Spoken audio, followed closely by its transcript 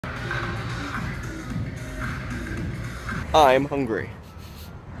I'm hungry.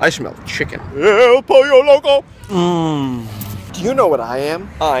 I smell chicken. El pollo loco. Do you know what I am?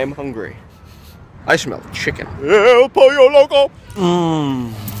 I'm hungry. I smell chicken. El pollo loco.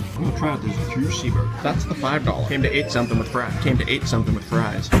 We'll try this juicy burger. That's the $5. Came to eat something with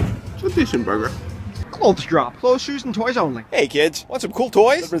fries. It's a decent burger. Clothes drop. Clothes, shoes, and toys only. Hey kids, want some cool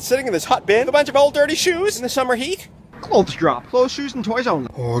toys? I've been sitting in this hot bin with a bunch of old dirty shoes in the summer heat. Clothes drop. Clothes, shoes, and toys only.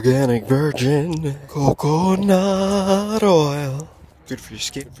 Organic virgin coconut oil. Good for your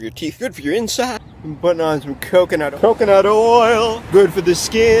skin, good for your teeth, good for your inside. I'm putting on some coconut oil. Good for the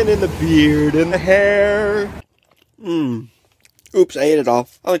skin and the beard and the hair. Oops, I ate it all.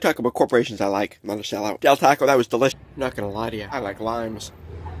 I only talk about corporations I like. I'm not a sellout. Del Taco, that was delicious. I'm not gonna lie to you. I like limes.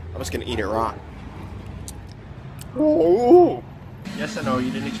 I'm just gonna eat it raw. Oh. Yes, I know,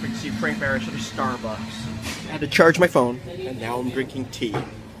 you didn't expect to see Frank Barris at a Starbucks. I had to charge my phone, and now I'm drinking tea.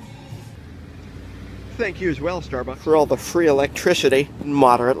 Thank you as well, Starbucks. For all the free electricity and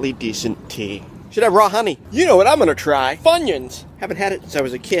moderately decent tea. Should have raw honey. You know what I'm gonna try? Funyuns. Haven't had it since I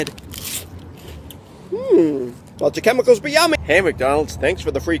was a kid. Lots of chemicals, but yummy. Hey, McDonald's, thanks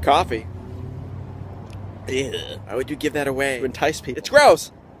for the free coffee. Ew. Why would you give that away to entice people? It's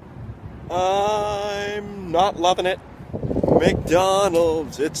gross. I'm not loving it.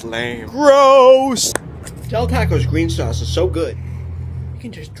 McDonald's, it's lame. Gross! Del Taco's green sauce is so good. You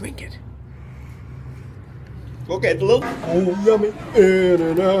can just drink it. Okay, it's a little... Oh, yummy. In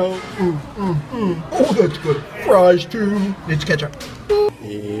and out. Oh, that's good. Fries, too. It's ketchup.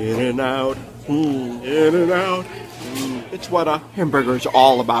 In and out. In and out. It's what a hamburger is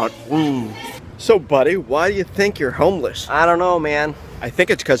all about. So, buddy, why do you think you're homeless? I don't know, man. I think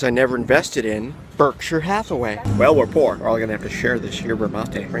it's because I never invested in Berkshire Hathaway. Well, we're poor. We're all gonna have to share this yerba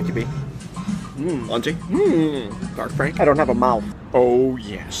mate. Frankie B. Lungy. Dark Frank. I don't have a mouth. Oh,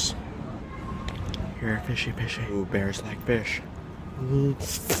 yes. Here, fishy. Ooh, bears like fish.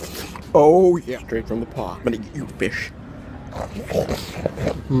 Oh, yeah. Straight from the paw. I'm gonna eat you, fish.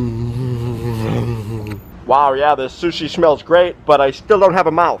 Wow, yeah, this sushi smells great, but I still don't have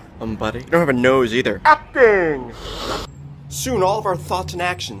a mouth. Buddy. You don't have a nose either. Acting! Soon all of our thoughts and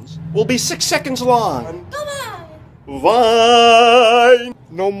actions will be 6 seconds long. Vine!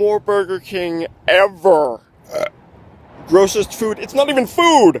 No more Burger King ever. Grossest food. It's not even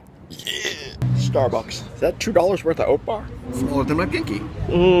food! Yeah. Starbucks. Is that $2 worth of oat bar? Smaller than my pinky.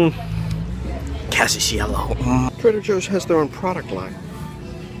 Cassie Cielo. Trader Joe's has their own product line.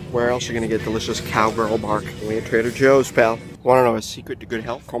 Where else are you gonna get delicious cowgirl bark? Only at Trader Joe's, pal. Wanna know a secret to good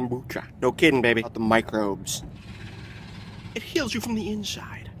health? Kombucha. No kidding, baby. About the microbes. It heals you from the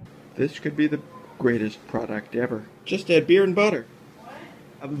inside. This could be the greatest product ever. Just add beer and butter.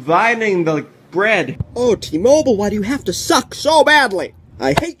 I'm vining the bread. Oh, T-Mobile, why do you have to suck so badly?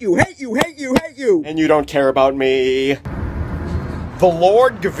 I hate you. And you don't care about me. The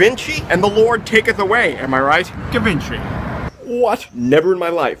Lord Da Vinci and the Lord taketh away, am I right? Da Vinci. What? Never in my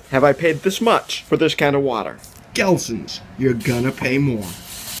life have I paid this much for this kind of water. Gelson's. You're gonna pay more.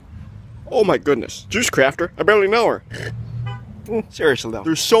 Oh my goodness. Juice crafter? I barely know her. Seriously though.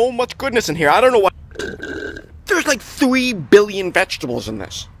 There's so much goodness in here. I don't know what... There's like 3 billion vegetables in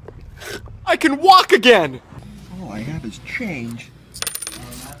this. I can walk again! All I have is change.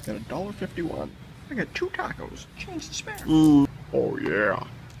 Got $1.51. I got 2 tacos. Change to spare. Oh yeah.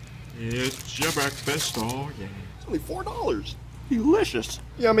 It's your breakfast, oh yeah. It's only $4. Delicious.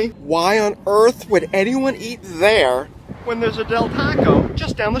 Yummy. Why on earth would anyone eat there when there's a Del Taco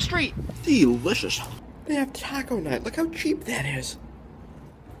just down the street? Delicious. They have taco night. Look how cheap that is.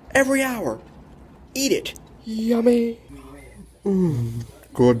 Every hour. Eat it. Yummy.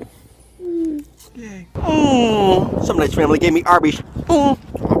 Good. Yay. Some nice family gave me Arby's. I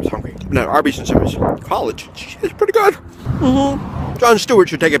was hungry. No, Arby's since I was in college. It's pretty good. Jon Stewart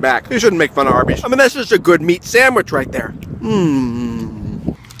should take it back. He shouldn't make fun of Arby's. I mean, that's just a good meat sandwich right there. Oh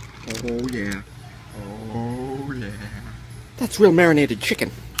yeah. Oh yeah. That's real marinated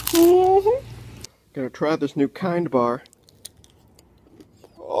chicken. Gonna try this new Kind bar.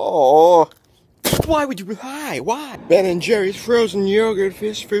 Oh. Why would you lie? Why? Ben & Jerry's frozen yogurt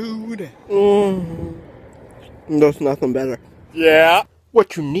fish food. There's nothing better. Yeah.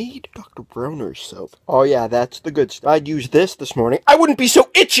 What you need? Dr. Bronner's soap. Oh yeah, that's the good stuff. I'd use this morning. I wouldn't be so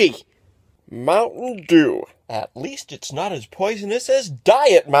itchy. Mountain Dew. At least it's not as poisonous as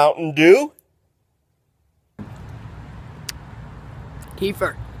Diet Mountain Dew.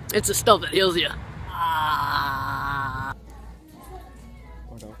 Kiefer, it's the stuff that heals you.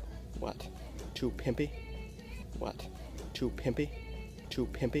 What? Too pimpy? What? Too pimpy? Too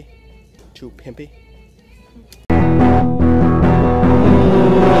pimpy? Too pimpy?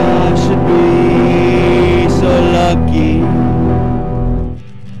 I should be so lucky.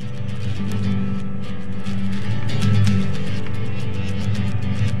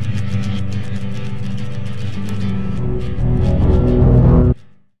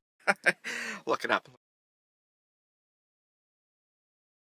 Look it up.